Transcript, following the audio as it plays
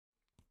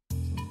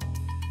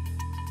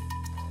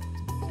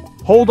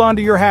Hold on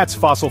to your hats,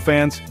 fossil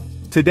fans.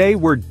 Today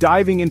we're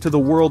diving into the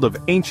world of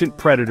ancient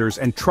predators,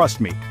 and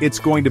trust me, it's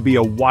going to be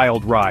a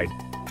wild ride.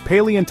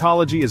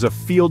 Paleontology is a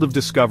field of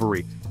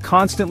discovery,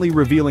 constantly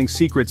revealing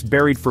secrets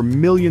buried for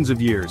millions of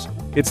years.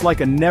 It's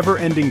like a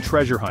never-ending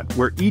treasure hunt,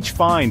 where each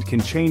find can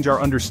change our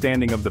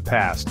understanding of the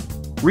past.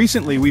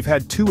 Recently we've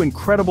had two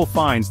incredible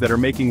finds that are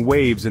making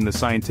waves in the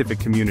scientific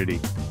community.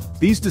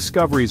 These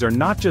discoveries are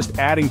not just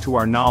adding to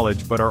our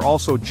knowledge but are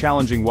also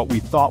challenging what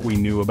we thought we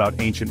knew about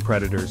ancient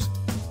predators.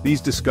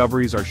 These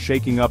discoveries are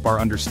shaking up our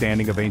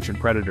understanding of ancient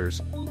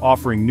predators,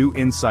 offering new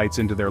insights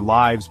into their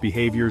lives,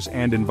 behaviors,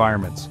 and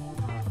environments.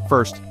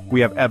 First, we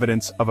have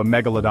evidence of a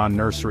Megalodon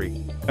nursery.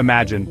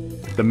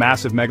 Imagine, the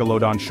massive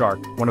Megalodon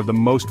shark, one of the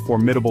most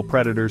formidable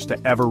predators to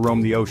ever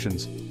roam the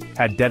oceans,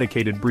 had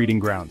dedicated breeding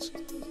grounds.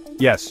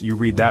 Yes, you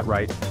read that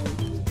right.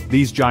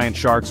 These giant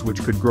sharks,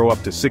 which could grow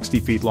up to 60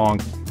 feet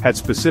long, had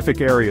specific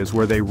areas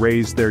where they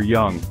raised their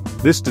young.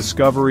 This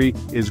discovery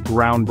is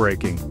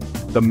groundbreaking.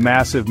 The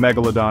massive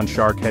Megalodon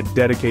shark had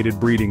dedicated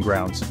breeding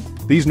grounds.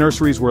 These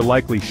nurseries were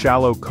likely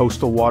shallow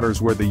coastal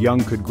waters where the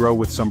young could grow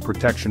with some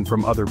protection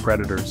from other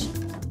predators.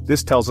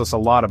 This tells us a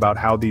lot about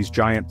how these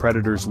giant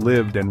predators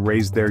lived and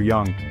raised their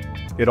young.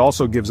 It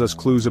also gives us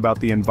clues about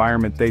the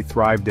environment they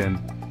thrived in,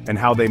 and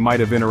how they might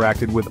have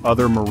interacted with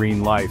other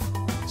marine life.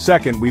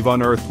 Second, we've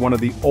unearthed one of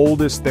the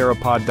oldest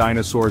theropod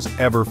dinosaurs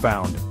ever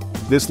found.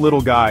 This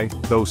little guy,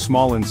 though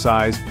small in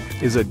size,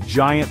 is a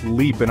giant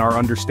leap in our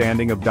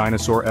understanding of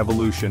dinosaur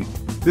evolution.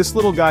 This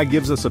little guy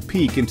gives us a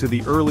peek into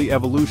the early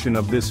evolution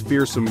of this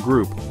fearsome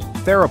group.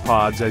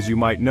 Theropods, as you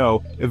might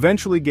know,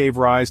 eventually gave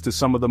rise to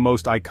some of the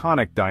most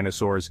iconic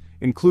dinosaurs,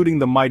 including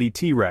the mighty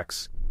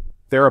T-Rex.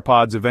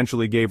 Theropods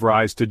eventually gave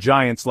rise to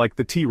giants like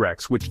the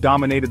T-Rex, which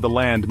dominated the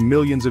land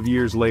millions of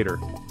years later.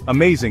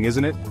 Amazing,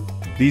 isn't it?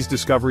 These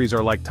discoveries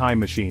are like time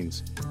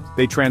machines.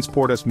 They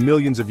transport us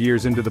millions of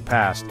years into the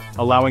past,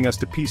 allowing us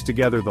to piece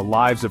together the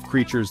lives of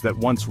creatures that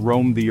once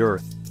roamed the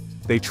earth.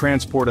 They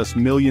transport us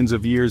millions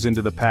of years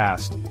into the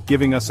past,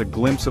 giving us a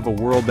glimpse of a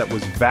world that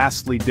was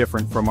vastly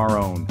different from our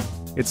own.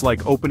 It's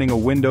like opening a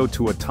window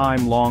to a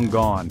time long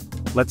gone.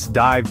 Let's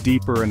dive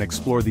deeper and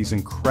explore these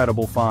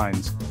incredible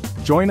finds.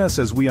 Join us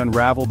as we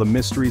unravel the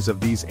mysteries of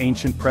these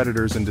ancient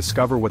predators and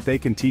discover what they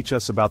can teach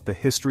us about the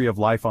history of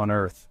life on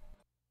Earth.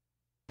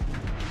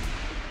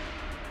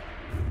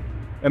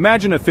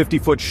 Imagine a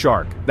 50-foot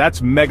shark.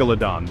 That's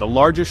Megalodon, the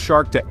largest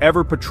shark to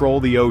ever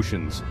patrol the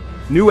oceans.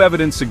 New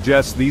evidence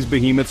suggests these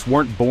behemoths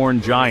weren't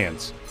born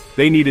giants.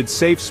 They needed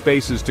safe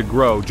spaces to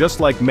grow, just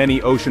like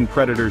many ocean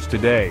predators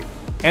today.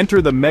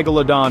 Enter the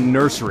Megalodon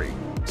Nursery.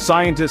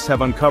 Scientists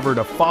have uncovered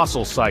a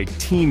fossil site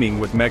teeming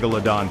with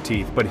Megalodon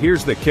teeth, but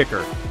here's the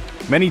kicker.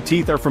 Many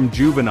teeth are from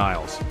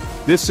juveniles.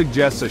 This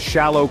suggests a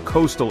shallow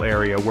coastal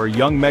area where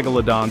young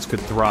Megalodons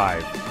could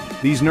thrive.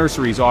 These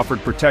nurseries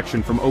offered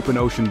protection from open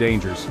ocean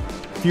dangers.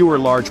 Fewer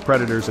large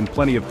predators and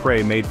plenty of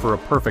prey made for a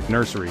perfect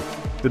nursery.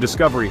 The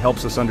discovery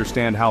helps us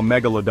understand how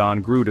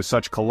Megalodon grew to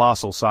such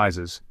colossal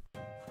sizes.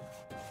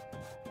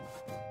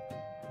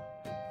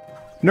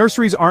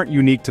 Nurseries aren't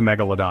unique to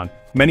Megalodon.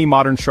 Many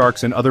modern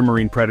sharks and other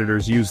marine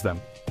predators use them.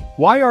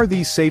 Why are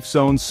these safe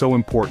zones so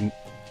important?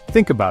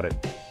 Think about it.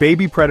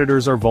 Baby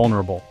predators are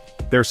vulnerable.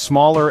 They're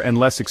smaller and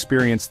less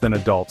experienced than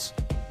adults.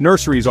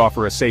 Nurseries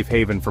offer a safe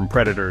haven from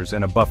predators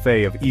and a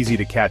buffet of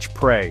easy-to-catch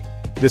prey.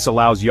 This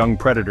allows young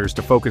predators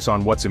to focus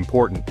on what's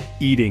important,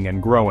 eating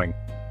and growing.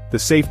 The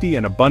safety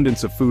and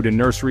abundance of food in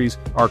nurseries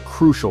are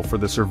crucial for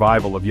the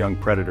survival of young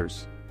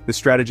predators. This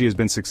strategy has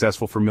been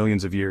successful for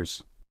millions of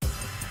years.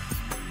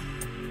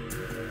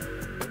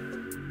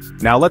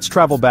 Now let's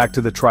travel back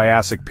to the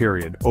Triassic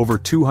period, over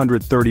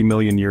 230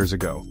 million years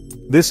ago.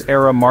 This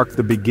era marked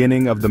the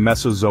beginning of the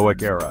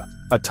Mesozoic era,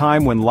 a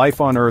time when life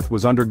on Earth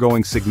was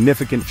undergoing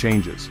significant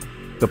changes.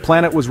 The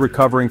planet was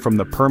recovering from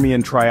the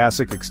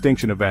Permian-Triassic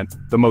extinction event,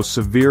 the most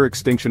severe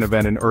extinction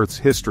event in Earth's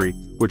history,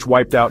 which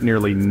wiped out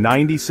nearly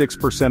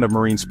 96% of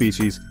marine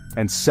species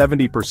and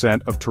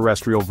 70% of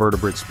terrestrial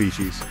vertebrate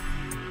species.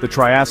 The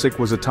Triassic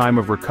was a time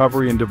of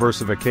recovery and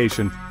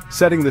diversification,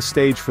 setting the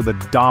stage for the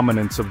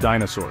dominance of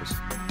dinosaurs.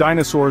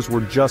 Dinosaurs were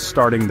just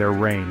starting their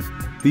reign.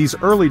 These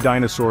early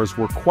dinosaurs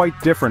were quite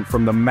different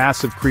from the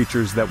massive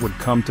creatures that would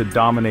come to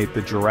dominate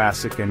the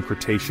Jurassic and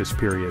Cretaceous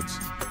periods.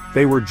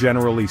 They were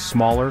generally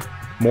smaller,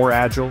 more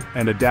agile,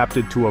 and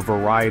adapted to a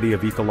variety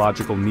of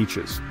ecological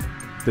niches.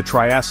 The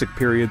Triassic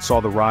period saw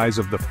the rise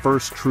of the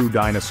first true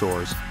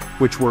dinosaurs,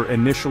 which were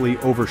initially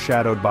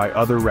overshadowed by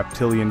other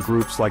reptilian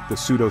groups like the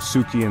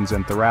Pseudosuchians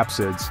and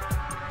Therapsids.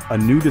 A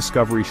new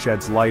discovery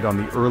sheds light on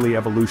the early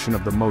evolution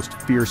of the most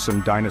fearsome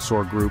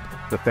dinosaur group,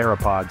 the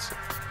Theropods.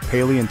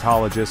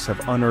 Paleontologists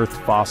have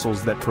unearthed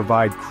fossils that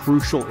provide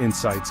crucial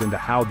insights into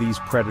how these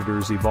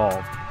predators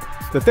evolved.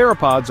 The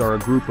theropods are a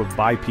group of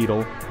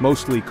bipedal,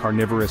 mostly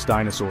carnivorous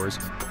dinosaurs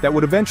that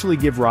would eventually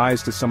give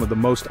rise to some of the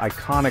most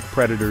iconic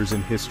predators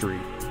in history.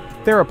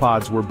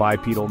 Theropods were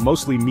bipedal,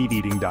 mostly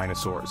meat-eating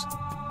dinosaurs.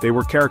 They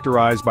were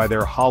characterized by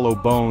their hollow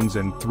bones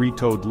and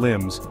three-toed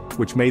limbs,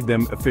 which made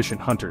them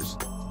efficient hunters.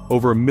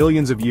 Over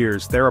millions of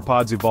years,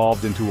 theropods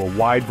evolved into a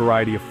wide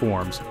variety of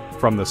forms,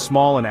 from the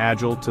small and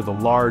agile to the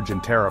large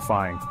and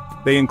terrifying.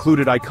 They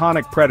included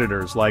iconic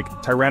predators like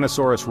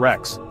Tyrannosaurus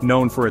rex,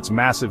 known for its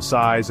massive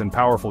size and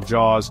powerful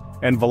jaws,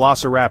 and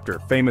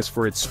Velociraptor, famous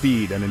for its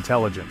speed and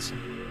intelligence.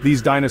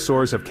 These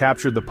dinosaurs have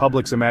captured the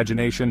public's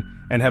imagination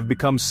and have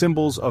become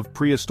symbols of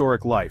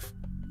prehistoric life.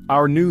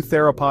 Our new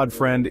theropod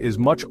friend is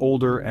much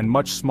older and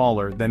much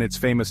smaller than its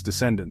famous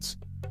descendants.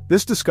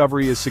 This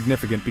discovery is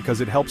significant because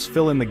it helps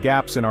fill in the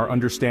gaps in our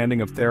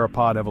understanding of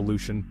theropod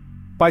evolution.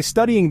 By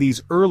studying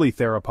these early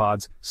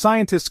theropods,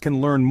 scientists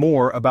can learn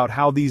more about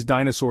how these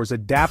dinosaurs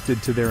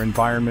adapted to their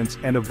environments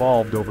and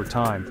evolved over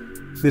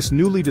time. This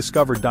newly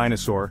discovered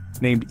dinosaur,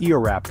 named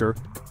Eoraptor,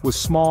 was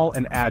small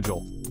and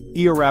agile.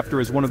 Eoraptor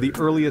is one of the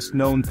earliest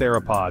known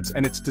theropods,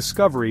 and its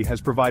discovery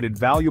has provided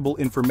valuable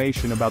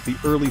information about the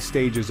early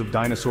stages of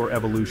dinosaur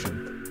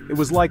evolution. It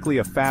was likely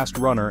a fast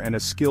runner and a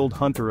skilled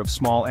hunter of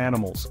small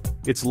animals.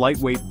 Its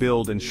lightweight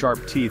build and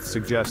sharp teeth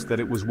suggest that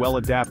it was well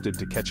adapted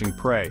to catching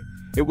prey.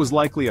 It was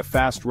likely a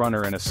fast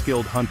runner and a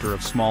skilled hunter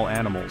of small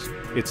animals.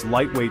 Its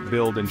lightweight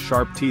build and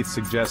sharp teeth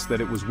suggest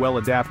that it was well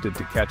adapted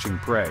to catching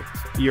prey.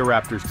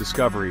 Eoraptor's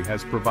discovery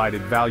has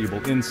provided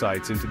valuable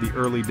insights into the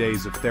early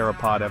days of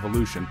theropod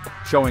evolution,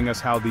 showing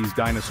us how these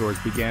dinosaurs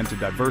began to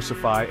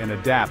diversify and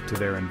adapt to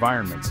their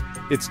environments.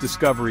 Its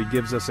discovery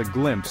gives us a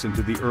glimpse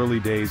into the early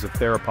days of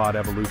theropod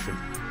evolution.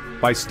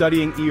 By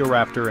studying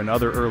Eoraptor and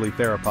other early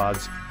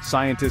theropods,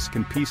 scientists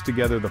can piece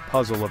together the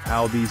puzzle of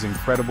how these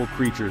incredible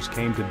creatures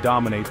came to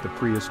dominate the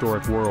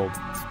prehistoric world.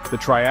 The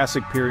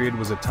Triassic period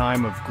was a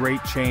time of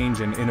great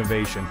change and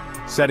innovation,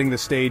 setting the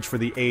stage for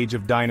the age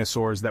of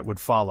dinosaurs that would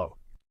follow.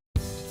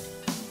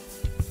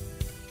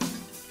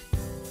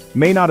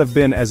 May not have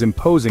been as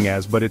imposing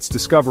as, but its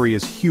discovery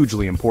is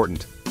hugely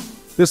important.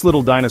 This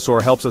little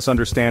dinosaur helps us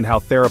understand how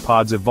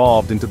theropods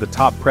evolved into the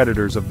top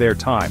predators of their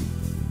time.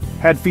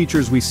 Had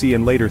features we see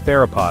in later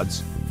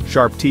theropods: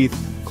 sharp teeth,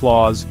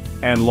 claws,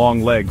 and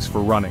long legs for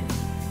running.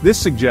 This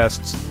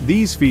suggests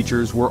these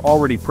features were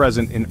already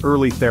present in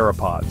early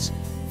theropods.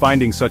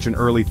 Finding such an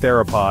early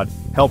theropod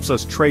helps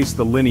us trace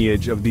the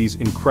lineage of these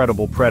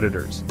incredible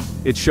predators.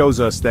 It shows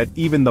us that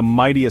even the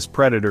mightiest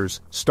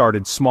predators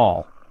started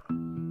small.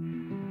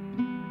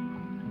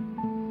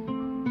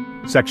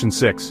 Section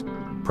 6.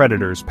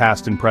 Predators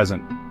Past and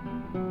Present.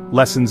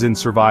 Lessons in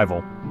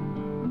Survival.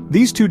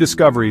 These two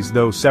discoveries,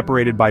 though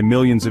separated by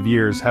millions of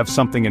years, have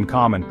something in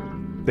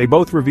common. They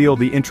both reveal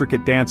the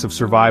intricate dance of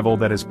survival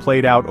that has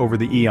played out over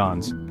the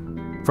eons.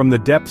 From the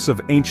depths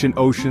of ancient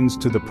oceans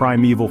to the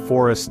primeval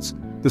forests,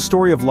 the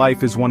story of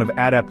life is one of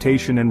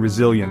adaptation and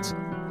resilience.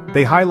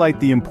 They highlight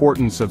the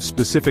importance of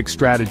specific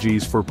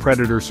strategies for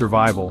predator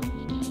survival.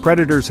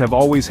 Predators have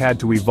always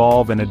had to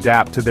evolve and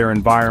adapt to their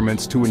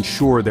environments to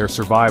ensure their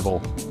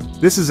survival.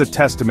 This is a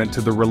testament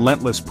to the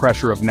relentless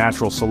pressure of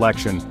natural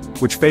selection,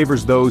 which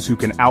favors those who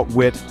can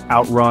outwit,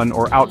 outrun,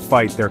 or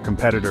outfight their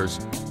competitors.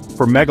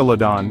 For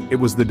Megalodon, it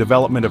was the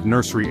development of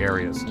nursery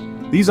areas.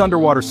 These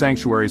underwater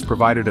sanctuaries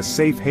provided a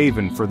safe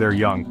haven for their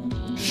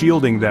young,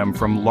 shielding them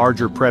from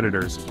larger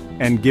predators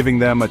and giving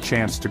them a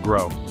chance to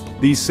grow.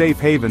 These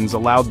safe havens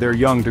allowed their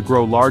young to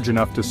grow large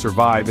enough to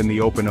survive in the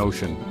open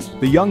ocean.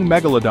 The young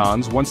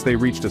megalodons, once they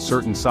reached a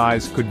certain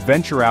size, could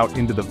venture out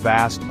into the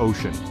vast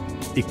ocean,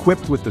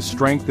 equipped with the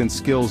strength and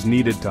skills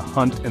needed to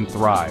hunt and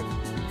thrive.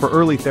 For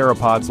early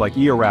theropods like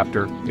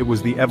Eoraptor, it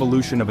was the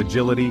evolution of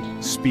agility,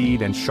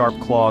 speed, and sharp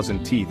claws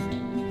and teeth.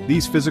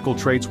 These physical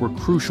traits were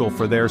crucial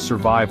for their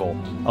survival,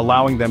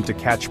 allowing them to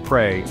catch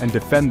prey and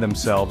defend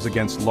themselves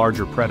against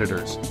larger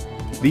predators.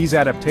 These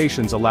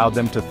adaptations allowed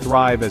them to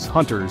thrive as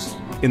hunters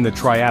in the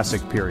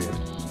Triassic period.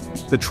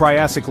 The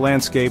Triassic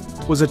landscape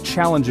was a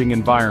challenging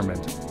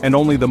environment, and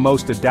only the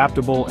most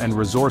adaptable and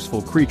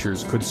resourceful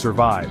creatures could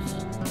survive.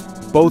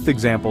 Both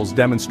examples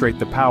demonstrate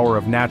the power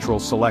of natural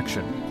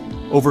selection.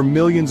 Over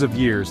millions of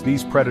years,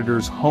 these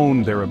predators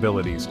honed their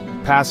abilities,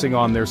 passing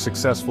on their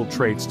successful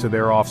traits to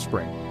their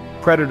offspring.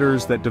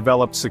 Predators that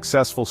developed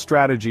successful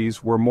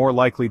strategies were more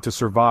likely to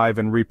survive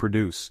and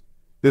reproduce.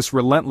 This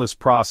relentless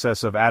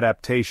process of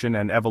adaptation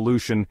and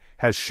evolution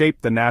has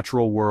shaped the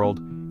natural world,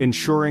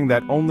 ensuring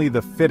that only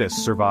the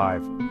fittest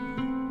survive.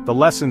 The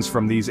lessons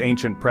from these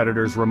ancient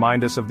predators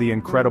remind us of the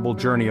incredible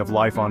journey of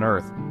life on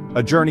Earth,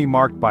 a journey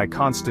marked by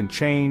constant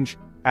change,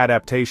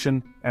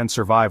 adaptation, and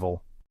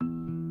survival.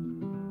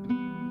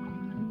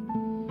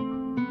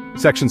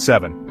 Section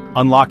 7.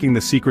 Unlocking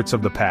the Secrets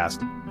of the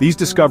Past. These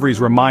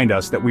discoveries remind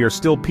us that we are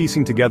still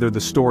piecing together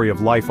the story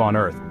of life on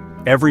Earth.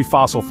 Every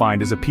fossil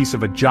find is a piece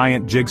of a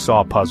giant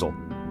jigsaw puzzle.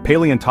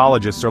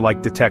 Paleontologists are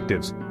like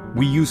detectives.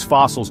 We use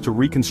fossils to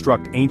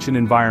reconstruct ancient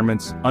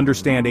environments,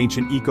 understand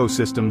ancient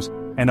ecosystems,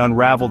 and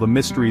unravel the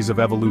mysteries of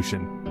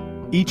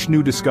evolution. Each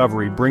new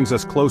discovery brings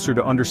us closer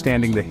to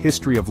understanding the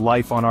history of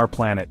life on our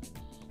planet.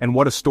 And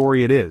what a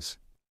story it is.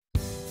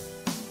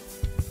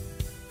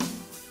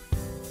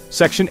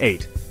 Section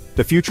 8.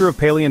 The Future of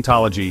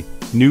Paleontology,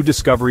 New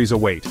Discoveries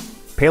Await.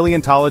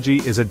 Paleontology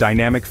is a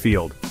dynamic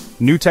field.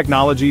 New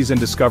technologies and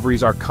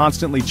discoveries are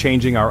constantly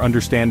changing our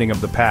understanding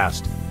of the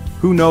past.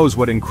 Who knows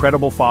what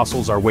incredible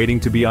fossils are waiting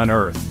to be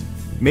unearthed?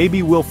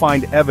 Maybe we'll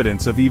find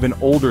evidence of even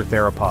older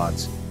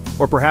theropods.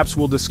 Or perhaps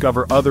we'll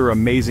discover other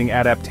amazing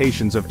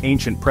adaptations of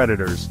ancient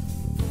predators.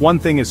 One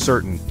thing is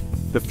certain.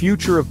 The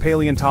future of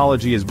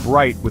paleontology is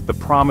bright with the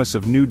promise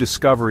of new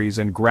discoveries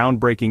and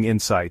groundbreaking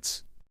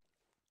insights.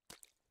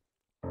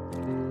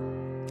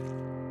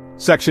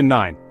 Section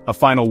 9. A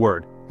final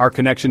word. Our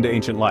connection to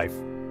ancient life.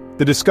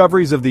 The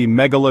discoveries of the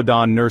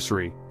Megalodon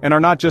Nursery are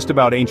not just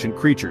about ancient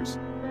creatures.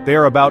 They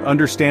are about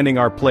understanding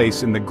our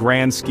place in the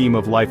grand scheme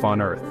of life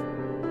on Earth.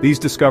 These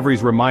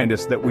discoveries remind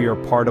us that we are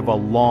part of a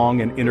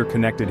long and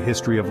interconnected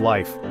history of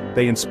life.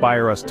 They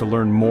inspire us to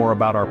learn more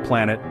about our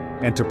planet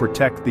and to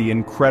protect the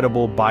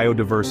incredible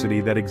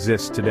biodiversity that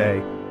exists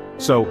today.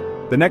 So,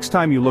 the next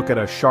time you look at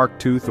a shark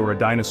tooth or a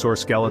dinosaur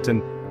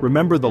skeleton,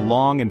 remember the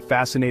long and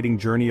fascinating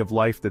journey of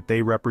life that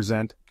they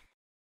represent.